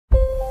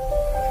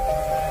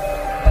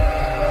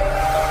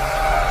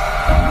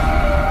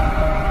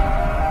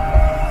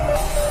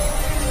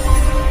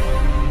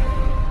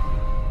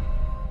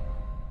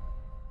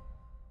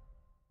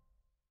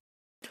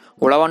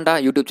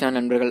உழவண்டா YouTube channel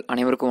நண்பர்கள்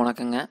அனைவருக்கும்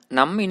வணக்கங்க.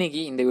 நம்ம இன்னைக்கு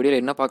இந்த வீடியோவில்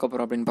என்ன பார்க்க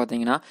போகிறோம் அப்படின்னு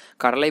பார்த்தீங்கன்னா,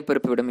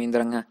 கடலைப்பருப்பு விடும்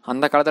இயந்திரங்க.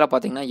 அந்த காலத்தில்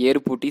பார்த்தீங்கன்னா ஏறு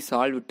பூட்டி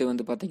சால் விட்டு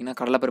வந்து பார்த்தீங்கன்னா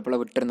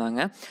கடலைப்பருப்பெல்லாம்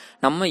விட்டுருந்தாங்க.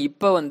 நம்ம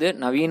இப்போ வந்து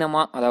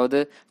நவீனமாக, அதாவது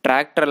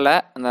டிராக்டரில்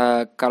அந்த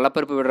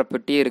கடலைப்பருப்பு விடுற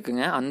பெட்டியே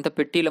இருக்குங்க. அந்த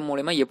பெட்டியில்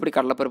மூலமா எப்படி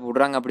கடலைப்பருப்பு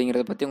விடுறாங்க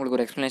அப்படிங்கிறத பற்றி உங்களுக்கு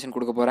ஒரு எக்ஸ்ப்ளனேஷன்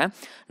கொடுக்க போகிறேன்.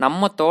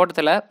 நம்ம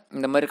தோட்டத்தில்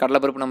இந்த மாதிரி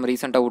கடலைப்பருப்பு நம்ம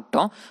ரீசெண்டாக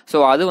விட்டோம்.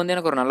 ஸோ அது வந்து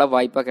எனக்கு ஒரு நல்ல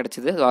வாய்ப்பாக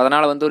கிடச்சிது. ஸோ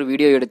அதனால் வந்து ஒரு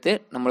வீடியோ எடுத்து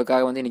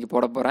நம்மளுக்காக வந்து இன்றைக்கி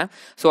போட போகிறேன்.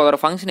 ஸோ அதோட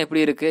ஃபங்க்ஷன்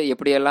எப்படி இருக்குது,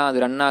 எப்படியெல்லாம்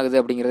அது ரன் ஆகுது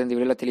அப்படிங்கிறத இந்த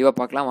வீடியோவில் தெளிவாக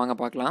பார்க்கலாம். வாங்க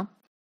பார்க்கலாம்.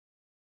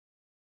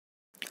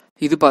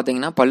 இது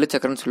பார்த்தீங்கன்னா பல்லு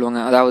சக்கரம்னு சொல்லுவாங்க.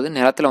 அதாவது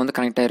நிலத்தில் வந்து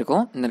கனெக்ட்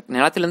ஆகிருக்கும். இந்த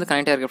நிலத்துலேருந்து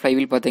கனெக்ட் ஆகிருக்க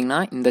ஃப்ளைவீல் பார்த்தீங்கன்னா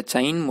இந்த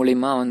செயின்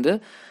மூலிமா வந்து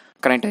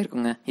கனெக்ட்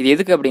ஆகிருக்குங்க. இது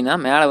எதுக்கு அப்படின்னா,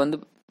 மேலே வந்து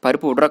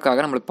பருப்பு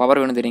விடுறதுக்காக நம்மளுக்கு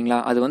பவர் வேணும் தெரியுங்களா,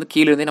 அது வந்து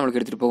கீழேருந்தே நம்மளுக்கு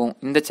எடுத்துகிட்டு போகும்.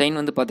 இந்த செயின்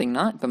வந்து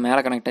பார்த்தீங்கன்னா இப்போ மேலே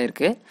கனெக்ட்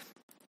ஆகிருக்கு.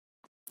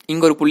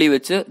 இங்கே ஒரு புள்ளி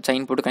வச்சு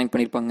செயின் போட்டு கனெக்ட்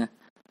பண்ணியிருப்பாங்க.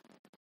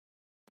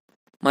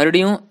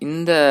 மறுபடியும்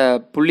இந்த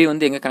புள்ளி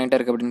வந்து எங்கே கனெக்ட்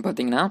ஆகிருக்கு அப்படின்னு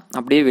பார்த்தீங்கன்னா,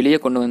 அப்படியே வெளியே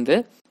கொண்டு வந்து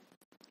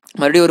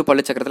மறுபடியும் ஒரு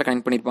பல்லு சக்கரத்தில்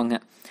கனெக்ட் பண்ணியிருப்பாங்க.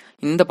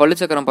 இந்த பல்லு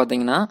சக்கரம்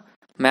பார்த்தீங்கன்னா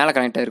மேலே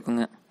கனெக்ட்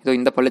ஆகிருக்குங்க. இதோ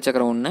இந்த பல்லு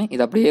சக்கரம் ஒன்று,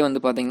 இது அப்படியே வந்து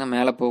பார்த்தீங்கன்னா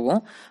மேலே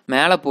போகும்.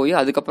 மேலே போய்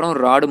அதுக்கப்புறம்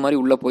ஒரு ராடு மாதிரி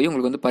உள்ளே போய்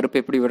உங்களுக்கு வந்து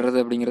பருப்பு எப்படி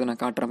விடுறது அப்படிங்கிறத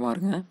நான் காட்டுறேன்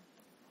பாருங்க.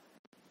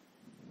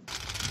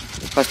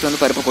 ஃபஸ்ட்டு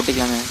வந்து பருப்பு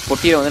கொட்டிக்கலாங்க.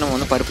 கொட்டியில் வந்து நம்ம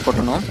வந்து பருப்பு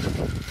கொட்டணும்.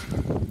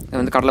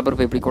 இது வந்து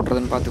கடலைப்பருப்பு எப்படி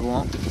கொட்டுறதுன்னு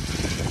பார்த்துக்குவோம்.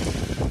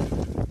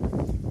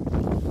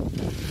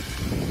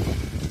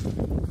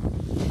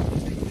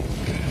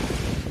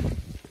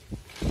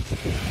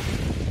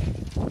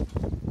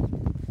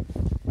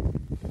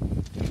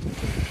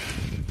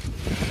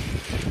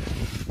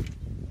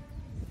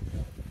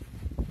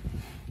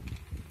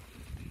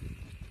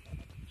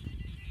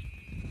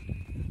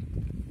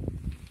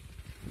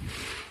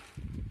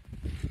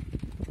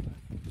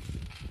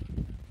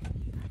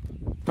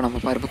 இப்போ நம்ம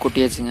பருப்பு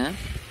கொட்டியாச்சுங்க.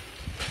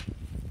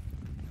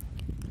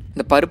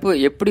 இந்த பருப்பு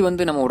எப்படி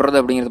வந்து நம்ம விடுறது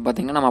அப்படிங்கிறது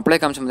பார்த்தீங்கன்னா, நம்ம அப்ளை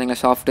காமிச்சோம்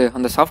பார்த்தீங்களா சாஃப்ட்டு,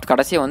 அந்த சாஃப்ட்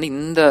கடைசியாக வந்து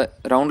இந்த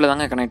ரவுண்டில்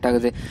தாங்க கனெக்ட்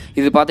ஆகுது.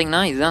 இது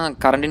பார்த்தீங்கன்னா இதுதான்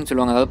கரண்டின்னு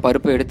சொல்லுவாங்க. அதாவது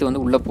பருப்பு எடுத்து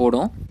வந்து உள்ளே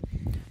போடும்.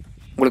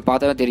 உங்களுக்கு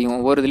பார்த்தாவே தெரியும்,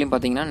 ஒவ்வொரு இதுலேயும்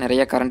பார்த்தீங்கன்னா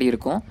நிறைய கரண்டி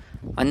இருக்கும்.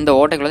 அந்த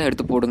ஓட்டைகளை வந்து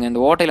எடுத்து போடுங்க.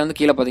 இந்த ஓட்டையில் வந்து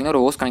கீழே பார்த்தீங்கன்னா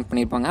ஒரு ஹோஸ் கனெக்ட்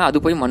பண்ணியிருப்பாங்க.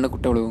 அது போய் மண்ணு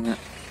குட்டை விழுவுங்க.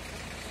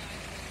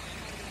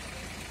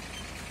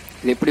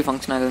 இது எப்படி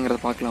ஃபங்க்ஷன்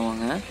ஆகுதுங்கிறத பார்க்கலாம்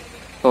வாங்க.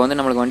 இப்போ வந்து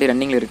நம்மளுக்கு வண்டி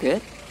ரன்னிங்கில்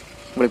இருக்குது.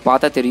 உங்களுக்கு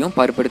பார்த்தா தெரியும்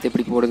பருப்பு எடுத்து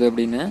எப்படி போடுது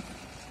அப்படின்னு.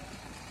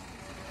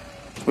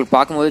 உங்களுக்கு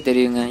பார்க்கும்போது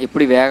தெரியுங்க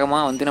எப்படி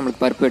வேகமாக வந்து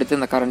நம்மளுக்கு பருப்பு எடுத்து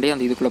அந்த கரண்டி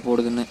அந்த இதுக்குள்ளே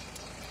போடுதுன்னு.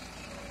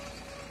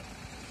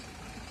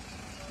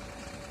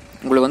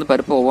 உங்களுக்கு வந்து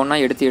பருப்பு ஒவ்வொன்றா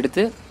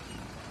எடுத்து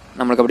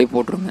நம்மளுக்கு அப்படியே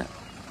போட்டுருங்க.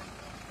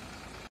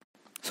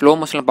 ஸ்லோ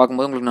மோஷனில்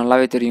பார்க்கும்போது உங்களுக்கு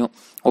நல்லாவே தெரியும்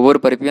ஒவ்வொரு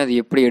பருப்பையும்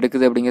அது எப்படி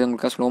எடுக்குது அப்படிங்கிறது.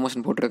 உங்களுக்காக ஸ்லோ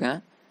மோஷன்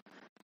போட்டிருக்கேன்.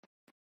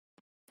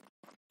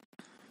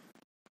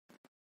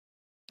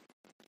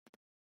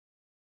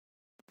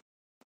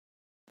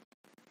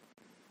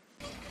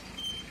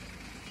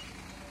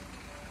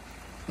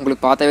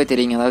 உங்களுக்கு பார்த்தாவே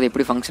தெரியுங்க அதாவது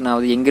எப்படி ஃபங்க்ஷன்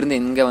ஆகுது, எங்கேருந்து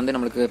எங்கே வந்து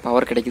நம்மளுக்கு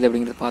பவர் கிடைக்குது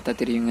அப்படிங்கிறது பார்த்தா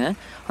தெரியுங்க.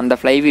 அந்த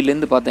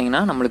ஃப்ளைவீல்லேருந்து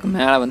பார்த்தீங்கன்னா நம்மளுக்கு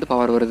மேலே வந்து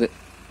பவர் வருது.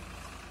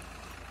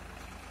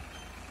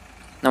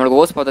 நம்மளுக்கு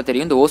ஓஸ் பார்த்தா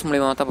தெரியும். இந்த ஓஸ்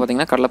மூலியமாக தான்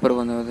பார்த்தீங்கன்னா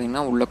கடலைப்பருப்பு வந்து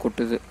பார்த்தீங்கன்னா உள்ளே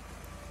கொட்டுது.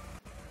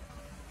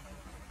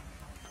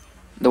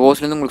 இந்த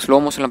ஓஸ்லேருந்து உங்களுக்கு ஸ்லோ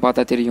மோஷனில்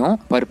பார்த்தா தெரியும்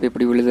பருப்பு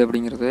எப்படி விழுது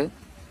அப்படிங்கிறது.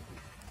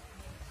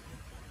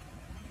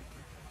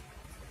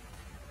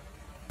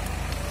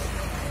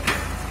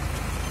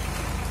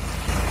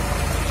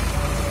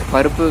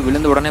 பருப்பு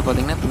விழுந்த உடனே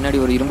பார்த்தீங்கன்னா பின்னாடி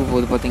ஒரு இரும்பு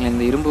போகுது பார்த்தீங்கன்னா,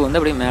 இந்த இரும்பு வந்து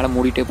அப்படியே மேலே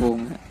மூடிட்டே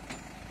போகுங்க.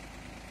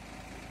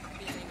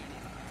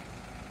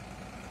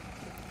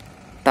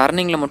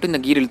 டர்னிங்கில் மட்டும் இந்த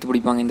கீர் இழுத்து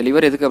பிடிப்பாங்க. இந்த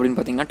லிவர் எதுக்கு அப்படின்னு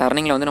பார்த்தீங்கன்னா,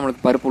 டர்னிங்கில் வந்து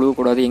நம்மளுக்கு பருப்பு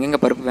உழுகக்கூடாது.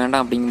 எங்கெங்கே பருப்பு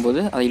வேண்டாம்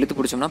அப்படிங்கும்போது அதை இழுத்து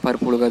பிடிச்சோம்னா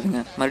பருப்பு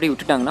உழுகாதுங்க. மறுபடியும்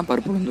விட்டுட்டாங்கன்னா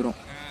பருப்பு விழுந்துடும்.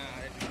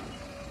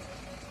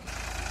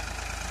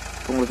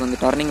 உங்களுக்கு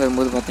வந்து டர்னிங்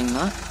வரும்போது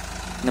பார்த்தீங்கன்னா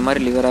இந்த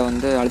மாதிரி லிவரை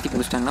வந்து அழுத்தி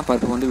பிடிச்சிட்டாங்கன்னா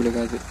பருப்பு வந்து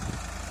விழுகாது.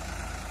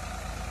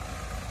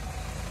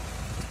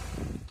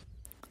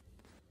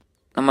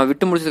 நம்ம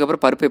விட்டு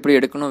முடிச்சதுக்கப்புறம் பருப்பு எப்படி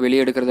எடுக்கணும்,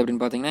 வெளியே எடுக்கிறது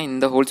அப்படின்னு பார்த்தீங்கன்னா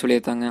இந்த ஹோல்ஸ்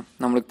வெளியே தாங்க.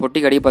 நம்மளுக்கு பொட்டி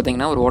கடியை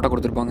பார்த்தீங்கன்னா ஒரு ஓட்டை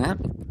கொடுத்துருப்பாங்க.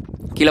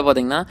 கீழே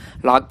பார்த்தீங்கன்னா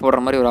லாக் போடுற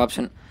மாதிரி ஒரு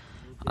ஆப்ஷன்.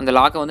 அந்த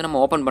லாக்கை வந்து நம்ம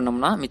ஓப்பன்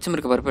பண்ணோம்னா மிச்சம்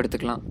இருக்க பருப்பு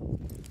எடுத்துக்கலாம்.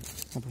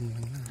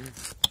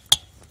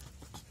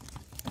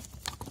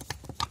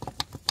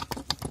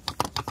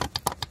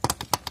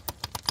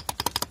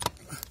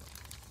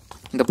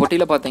 இந்த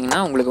பொட்டியில்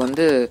பார்த்தீங்கன்னா உங்களுக்கு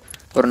வந்து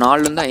ஒரு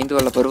 4லேருந்து 5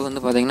 வெள்ளை பருப்பு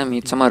வந்து பார்த்தீங்கன்னா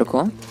மிச்சமாக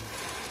இருக்கும்.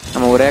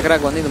 நம்ம ஒரு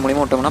ஏக்கராவுக்கு வந்து இது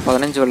மூலியமாக விட்டோம்னா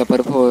 15 வெள்ளை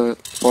பருப்பு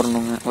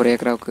போடணுங்க ஒரு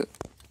ஏக்கராவுக்கு.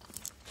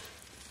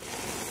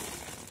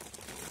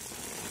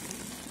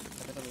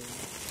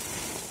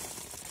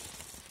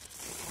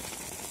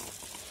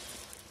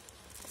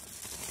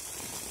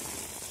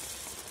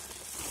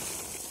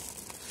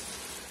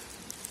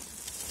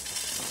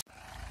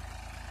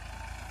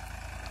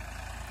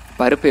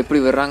 பருப்பு எப்படி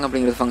விடுறாங்க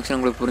அப்படிங்கிற ஃபங்க்ஷன்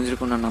உங்களுக்கு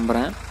புரிஞ்சிருக்கும்னு நான்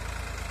நம்புகிறேன்.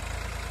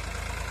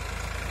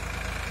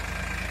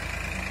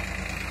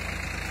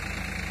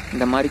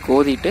 இந்த மாதிரி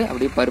கோதிட்டு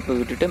அப்படியே பருப்பை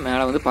விட்டுட்டு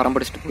மேலே வந்து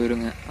பரம்படிச்சிட்டு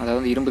போயிடுங்க.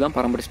 அதாவது இரும்பு தான்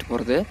பரம்படிச்சிட்டு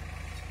போகிறது.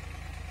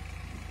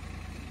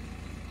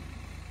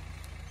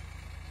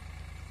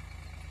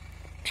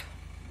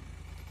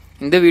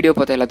 இந்த வீடியோ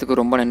பார்த்த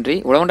எல்லாத்துக்கும் ரொம்ப நன்றி.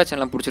 உழவண்டா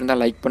சேனலை பிடிச்சிருந்தா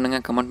லைக்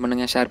பண்ணுங்கள், கமெண்ட்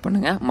பண்ணுங்கள், ஷேர்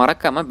பண்ணுங்கள்.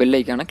 மறக்காமல் பெல்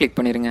ஐக்கானை கிளிக்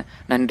பண்ணிடுங்க.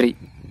 நன்றி.